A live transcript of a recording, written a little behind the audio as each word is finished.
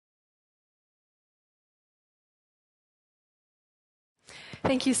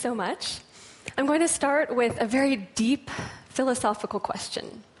Thank you so much. I'm going to start with a very deep philosophical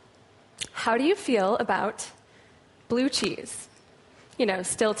question. How do you feel about blue cheese? You know,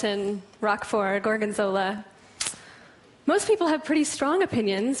 Stilton, Roquefort, Gorgonzola. Most people have pretty strong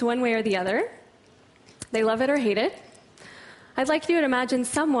opinions one way or the other. They love it or hate it. I'd like you to imagine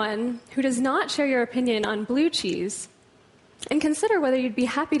someone who does not share your opinion on blue cheese and consider whether you'd be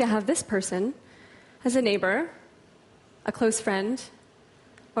happy to have this person as a neighbor, a close friend,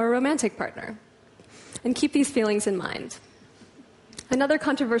 or a romantic partner. And keep these feelings in mind. Another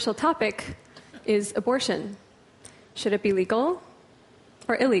controversial topic is abortion. Should it be legal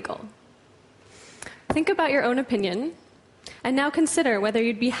or illegal? Think about your own opinion, and now consider whether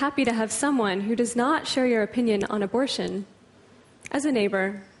you'd be happy to have someone who does not share your opinion on abortion as a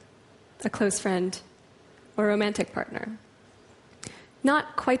neighbor, a close friend, or a romantic partner.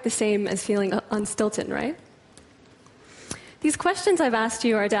 Not quite the same as feeling on Stilton, right? These questions I've asked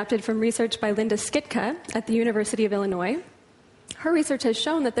you are adapted from research by Linda Skitka at the University of Illinois. Her research has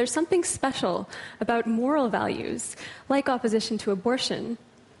shown that there's something special about moral values, like opposition to abortion,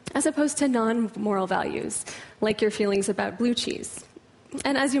 as opposed to non-moral values, like your feelings about blue cheese.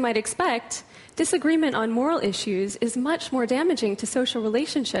 And as you might expect, disagreement on moral issues is much more damaging to social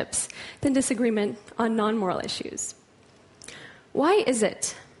relationships than disagreement on non-moral issues. Why is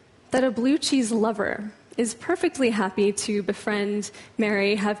it that a blue cheese lover is perfectly happy to befriend,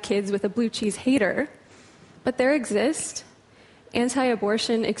 marry, have kids with a blue cheese hater, but there exist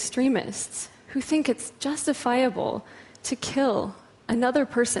anti-abortion extremists who think it's justifiable to kill another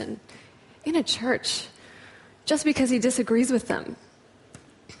person in a church just because he disagrees with them?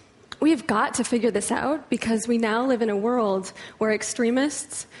 We've got to figure this out because we now live in a world where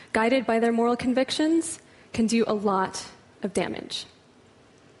extremists, guided by their moral convictions, can do a lot of damage.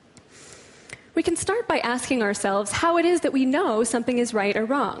 We can start by asking ourselves how it is that we know something is right or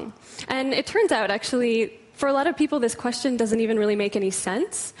wrong. And it turns out, actually, for a lot of people, this question doesn't even really make any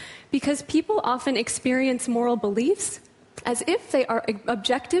sense because people often experience moral beliefs as if they are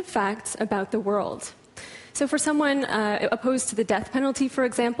objective facts about the world. So for someone opposed to the death penalty, for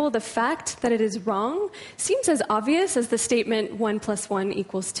example, the fact that it is wrong seems as obvious as the statement 1 + 1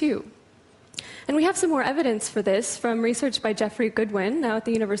 = 2. And we have some more evidence for this from research by Jeffrey Goodwin, now at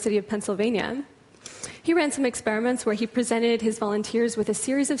the University of Pennsylvania. He ran some experiments where he presented his volunteers with a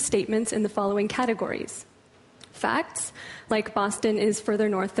series of statements in the following categories. Facts, like Boston is further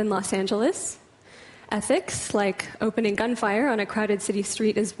north than Los Angeles. Ethics, like opening gunfire on a crowded city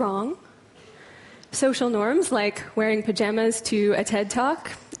street is wrong. Social norms, like wearing pajamas to a TED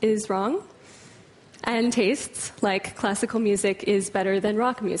Talk, is wrong. And tastes, like classical music is better than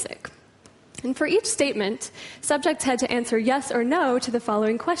rock music. And for each statement, subjects had to answer yes or no to the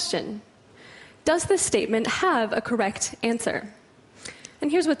following question. Does this statement have a correct answer?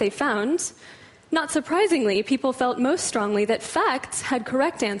 And here's what they found. Not surprisingly, people felt most strongly that facts had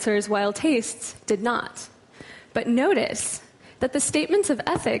correct answers while tastes did not. But notice that the statements of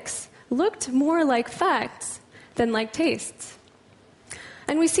ethics looked more like facts than like tastes.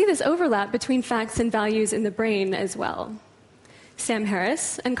 And we see this overlap between facts and values in the brain as well. Sam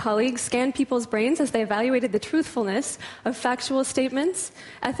Harris and colleagues scanned people's brains as they evaluated the truthfulness of factual statements,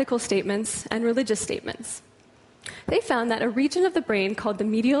 ethical statements, and religious statements. They found that a region of the brain called the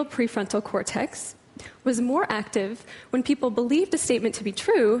medial prefrontal cortex was more active when people believed a statement to be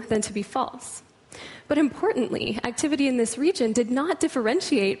true than to be false. But importantly, activity in this region did not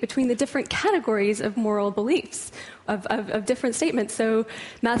differentiate between the different categories of moral beliefs, of different statements. So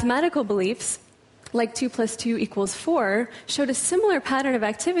mathematical beliefs, like 2 + 2 = 4, showed a similar pattern of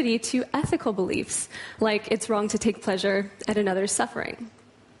activity to ethical beliefs, like it's wrong to take pleasure at another's suffering.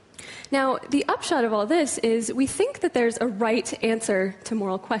 Now, the upshot of all this is we think that there's a right answer to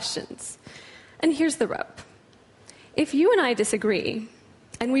moral questions. And here's the rub. If you and I disagree,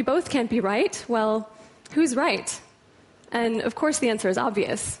 and we both can't be right, well, who's right? And of course the answer is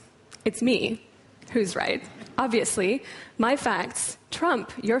obvious. It's me who's right. Obviously, my facts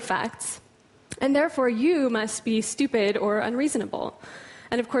trump your facts. And therefore, you must be stupid or unreasonable.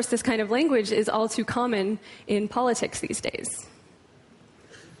 And of course, this kind of language is all too common in politics these days.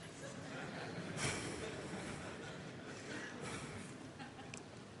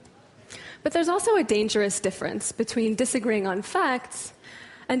 But there's also a dangerous difference between disagreeing on facts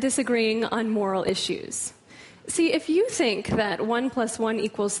and disagreeing on moral issues. See, if you think that 1 + 1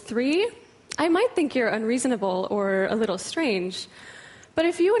 = 3, I might think you're unreasonable or a little strange. But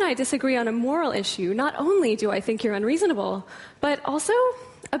if you and I disagree on a moral issue, not only do I think you're unreasonable, but also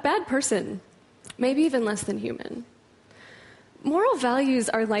a bad person, maybe even less than human. Moral values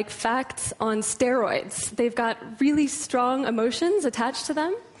are like facts on steroids. They've got really strong emotions attached to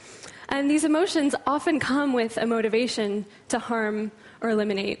them, and these emotions often come with a motivation to harm or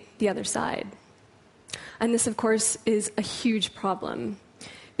eliminate the other side. And this, of course, is a huge problem.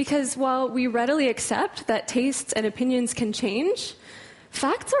 Because while we readily accept that tastes and opinions can change,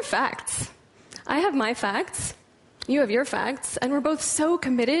 facts are facts. I have my facts, you have your facts, and we're both so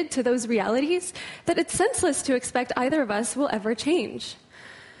committed to those realities that it's senseless to expect either of us will ever change.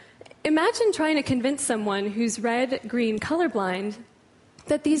 Imagine trying to convince someone who's red-green colorblind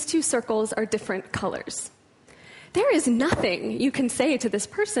that these two circles are different colors. There is nothing you can say to this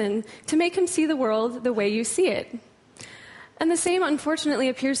person to make him see the world the way you see it. And the same, unfortunately,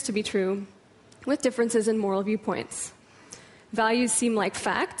 appears to be true with differences in moral viewpoints. Values seem like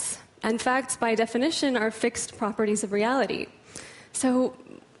facts, and facts, by definition, are fixed properties of reality. So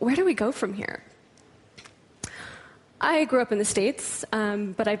where do we go from here? I grew up in the States,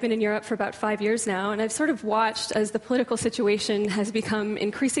 but I've been in Europe for about 5 years now, and I've sort of watched as the political situation has become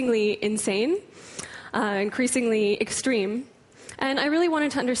increasingly insane, increasingly extreme. And I really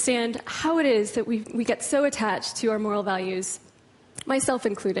wanted to understand how it is that we get so attached to our moral values, myself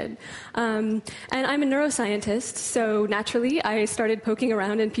included. And I'm a neuroscientist, so naturally I started poking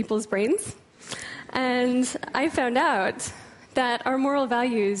around in people's brains. And I found out that our moral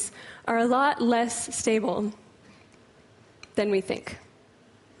values are a lot less stable than we think.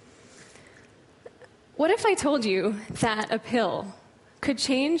 What if I told you that a pill could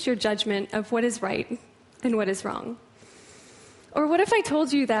change your judgment of what is right and what is wrong? Or what if I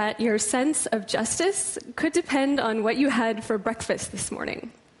told you that your sense of justice could depend on what you had for breakfast this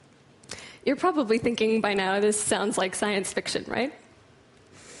morning? You're probably thinking by now, this sounds like science fiction, right?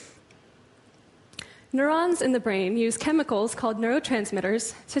 Neurons in the brain use chemicals called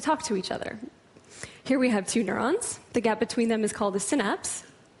neurotransmitters to talk to each other. Here we have two neurons. The gap between them is called a synapse.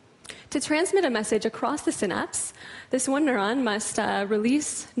 To transmit a message across the synapse, this one neuron must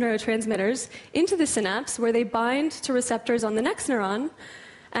release neurotransmitters into the synapse where they bind to receptors on the next neuron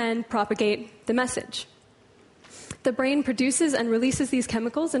and propagate the message. The brain produces and releases these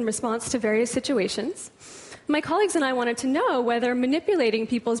chemicals in response to various situations. My colleagues and I wanted to know whether manipulating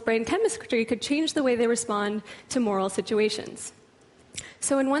people's brain chemistry could change the way they respond to moral situations.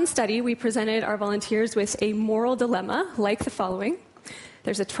 So in one study, we presented our volunteers with a moral dilemma like the following.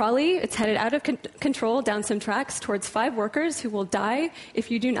 There's a trolley. It's headed out of control down some tracks towards 5 workers who will die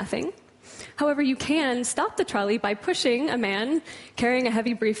if you do nothing. However, you can stop the trolley by pushing a man carrying a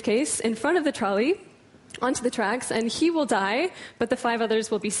heavy briefcase in front of the trolley onto the tracks, and he will die, but the 5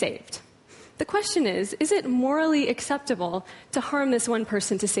 others will be saved. The question is it morally acceptable to harm this one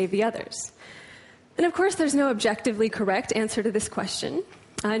person to save the others? And of course, there's no objectively correct answer to this question.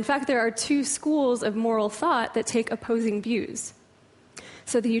 In fact, there are 2 schools of moral thought that take opposing views.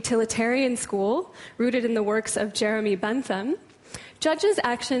 So the utilitarian school, rooted in the works of Jeremy Bentham, judges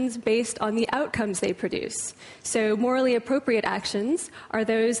actions based on the outcomes they produce. So morally appropriate actions are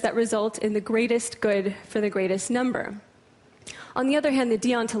those that result in the greatest good for the greatest number. On the other hand, the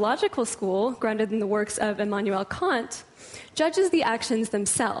deontological school, grounded in the works of Immanuel Kant, judges the actions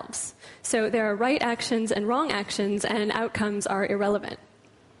themselves. So there are right actions and wrong actions, and outcomes are irrelevant.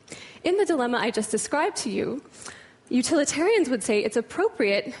 In the dilemma I just described to you, utilitarians would say it's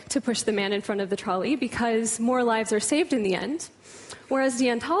appropriate to push the man in front of the trolley because more lives are saved in the end, whereas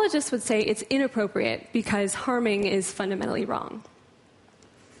deontologists would say it's inappropriate because harming is fundamentally wrong.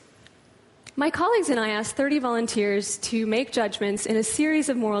 My colleagues and I asked 30 volunteers to make judgments in a series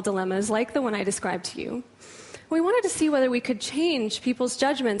of moral dilemmas like the one I described to you. We wanted to see whether we could change people's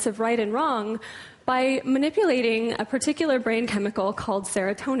judgments of right and wrong by manipulating a particular brain chemical called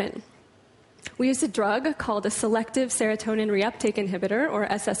serotonin. We used a drug called a selective serotonin reuptake inhibitor, or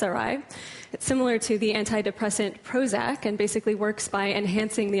SSRI. It's similar to the antidepressant Prozac and basically works by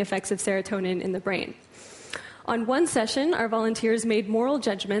enhancing the effects of serotonin in the brain. On one session, our volunteers made moral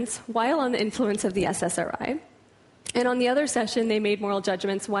judgments while on the influence of the SSRI. And on the other session, they made moral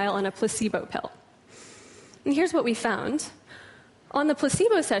judgments while on a placebo pill. And here's what we found. On the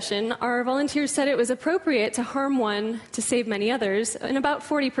placebo session, our volunteers said it was appropriate to harm one to save many others in about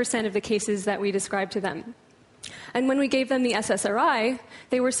 40% of the cases that we described to them. And when we gave them the SSRI,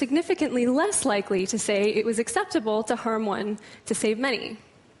 they were significantly less likely to say it was acceptable to harm one to save many.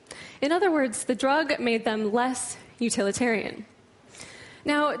 In other words, the drug made them less utilitarian.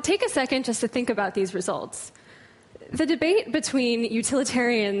 Now, take a second just to think about these results. The debate between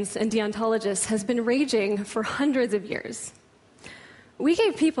utilitarians and deontologists has been raging for hundreds of years. We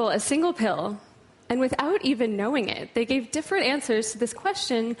gave people a single pill, and without even knowing it, they gave different answers to this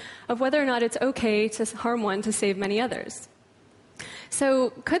question of whether or not it's okay to harm one to save many others.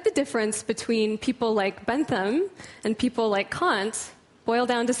 So could the difference between people like Bentham and people like Kant boil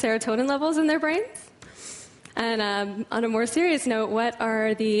down to serotonin levels in their brains? And on a more serious note, what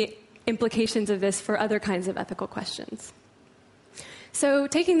are the implications of this for other kinds of ethical questions? So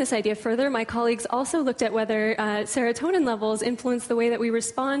taking this idea further, my colleagues also looked at whether serotonin levels influence the way that we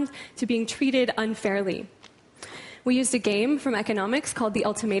respond to being treated unfairly. We used a game from economics called the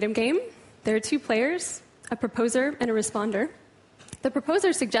ultimatum game. There are two players, a proposer and a responder. The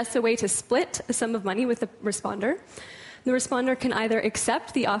proposer suggests a way to split a sum of money with the responder. The responder can either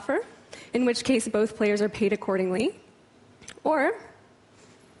accept the offer, in which case both players are paid accordingly, or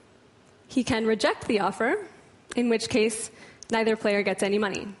he can reject the offer, in which case neither player gets any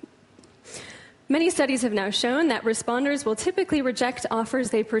money. Many studies have now shown that responders will typically reject offers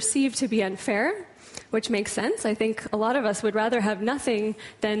they perceive to be unfair, which makes sense. I think a lot of us would rather have nothing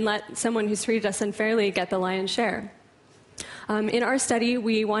than let someone who's treated us unfairly get the lion's share. In our study,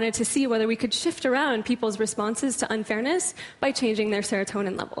 we wanted to see whether we could shift around people's responses to unfairness by changing their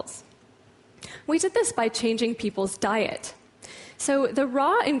serotonin levels. We did this by changing people's diet. So the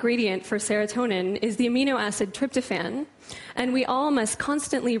raw ingredient for serotonin is the amino acid tryptophan, and we all must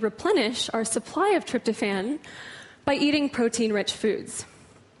constantly replenish our supply of tryptophan by eating protein-rich foods.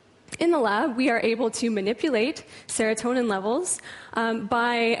 In the lab, we are able to manipulate serotonin levels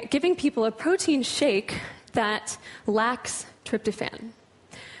by giving people a protein shake that lacks tryptophan.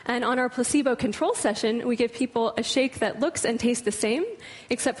 And on our placebo control session, we give people a shake that looks and tastes the same,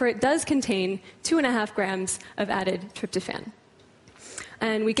 except for it does contain 2.5 grams of added tryptophan.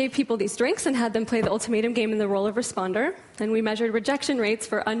 And we gave people these drinks and had them play the ultimatum game in the role of responder. And we measured rejection rates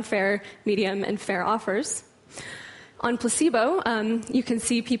for unfair, medium, and fair offers. On placebo, you can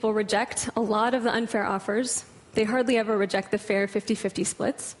see people reject a lot of the unfair offers. They hardly ever reject the fair 50-50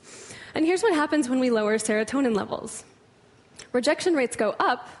 splits. And here's what happens when we lower serotonin levels. Rejection rates go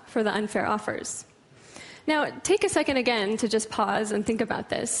up for the unfair offers. Now, take a second again to just pause and think about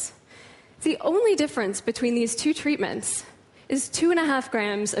this. The only difference between these two treatments is 2.5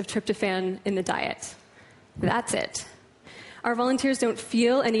 grams of tryptophan in the diet. That's it. Our volunteers don't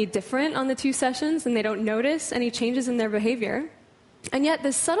feel any different on the two sessions, and they don't notice any changes in their behavior. And yet,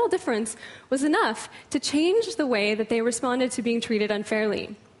 this subtle difference was enough to change the way that they responded to being treated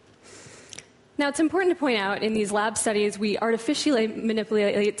unfairly. Now, it's important to point out, in these lab studies, we artificially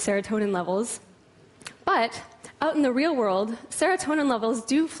manipulate serotonin levels. But out in the real world, serotonin levels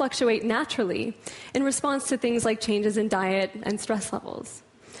do fluctuate naturally in response to things like changes in diet and stress levels.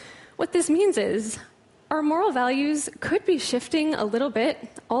 What this means is our moral values could be shifting a little bit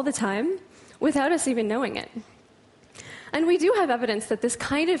all the time without us even knowing it. And we do have evidence that this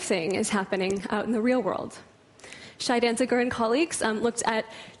kind of thing is happening out in the real world. Shai Danziger and colleagues looked at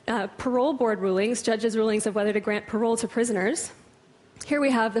parole board rulings, judges' rulings of whether to grant parole to prisoners. Here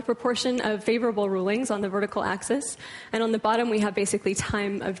we have the proportion of favorable rulings on the vertical axis, and on the bottom we have basically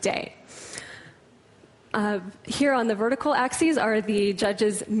time of day. Here on the vertical axes are the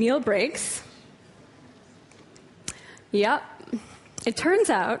judges' meal breaks. Yep. It turns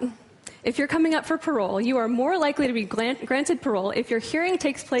out, if you're coming up for parole, you are more likely to be granted parole if your hearing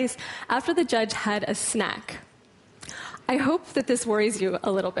takes place after the judge had a snack. I hope that this worries you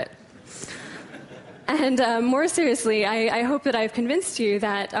a little bit. And more seriously, I hope that I've convinced you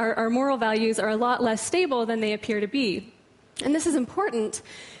that our moral values are a lot less stable than they appear to be. And this is important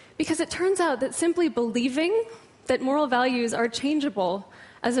because it turns out that simply believing that moral values are changeable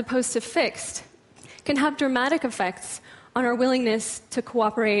as opposed to fixed can have dramatic effects on our willingness to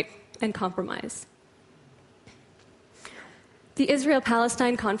cooperate and compromise. The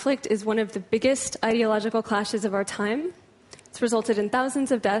Israel-Palestine conflict is one of the biggest ideological clashes of our time. It's resulted in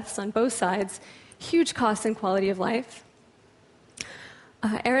thousands of deaths on both sides, huge costs in quality of life.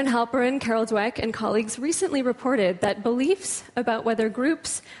 Aaron Halperin, Carol Dweck, and colleagues recently reported that beliefs about whether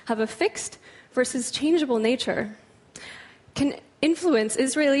groups have a fixed versus changeable nature can influence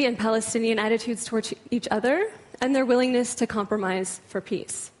Israeli and Palestinian attitudes towards each other and their willingness to compromise for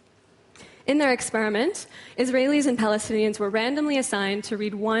peace. In their experiment, Israelis and Palestinians were randomly assigned to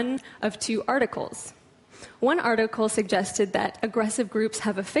read one of two articles. One article suggested that aggressive groups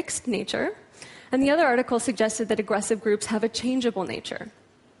have a fixed nature, and the other article suggested that aggressive groups have a changeable nature.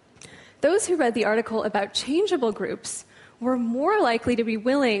 Those who read the article about changeable groups were more likely to be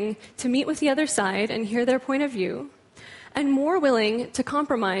willing to meet with the other side and hear their point of view, and more willing to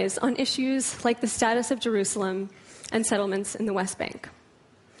compromise on issues like the status of Jerusalem and settlements in the West Bank.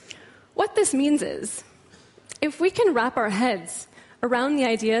 What this means is, if we can wrap our heads around the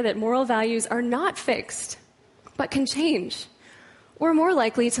idea that moral values are not fixed, but can change, we're more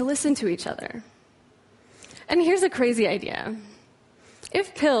likely to listen to each other. And here's a crazy idea.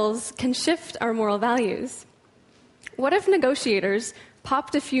 If pills can shift our moral values, what if negotiators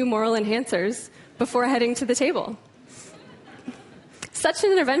popped a few moral enhancers before heading to the table? Such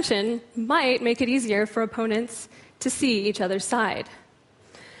an intervention might make it easier for opponents to see each other's side.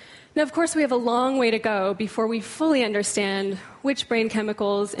 Now, of course, we have a long way to go before we fully understand which brain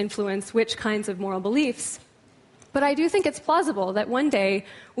chemicals influence which kinds of moral beliefs. But I do think it's plausible that one day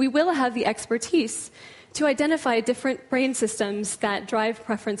we will have the expertise to identify different brain systems that drive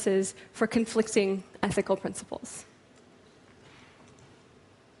preferences for conflicting ethical principles.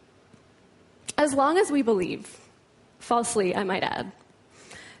 As long as we believe, falsely I might add,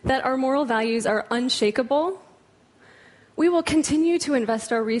 that our moral values are unshakable, we will continue to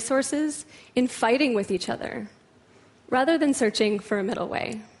invest our resources in fighting with each other, rather than searching for a middle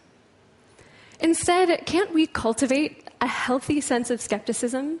way. Instead, can't we cultivate a healthy sense of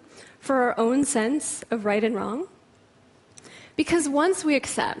skepticism for our own sense of right and wrong? Because once we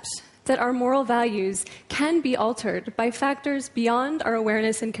accept that our moral values can be altered by factors beyond our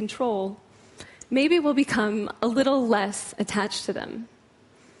awareness and control, maybe we'll become a little less attached to them.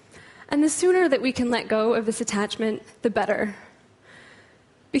 And the sooner that we can let go of this attachment, the better.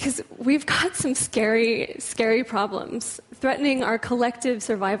 Because we've got some scary, scary problems threatening our collective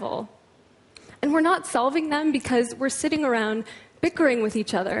survival. And we're not solving them because we're sitting around bickering with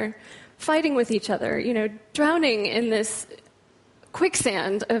each other, fighting with each other, drowning in this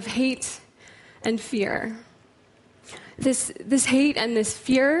quicksand of hate and fear. This hate and this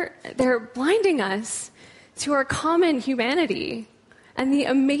fear, they're blinding us to our common humanity and the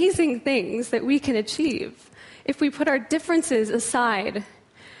amazing things that we can achieve if we put our differences aside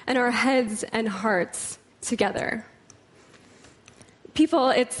and our heads and hearts together. People,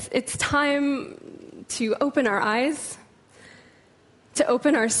 it's time to open our eyes, to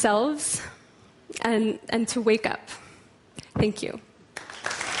open ourselves, and to wake up. Thank you.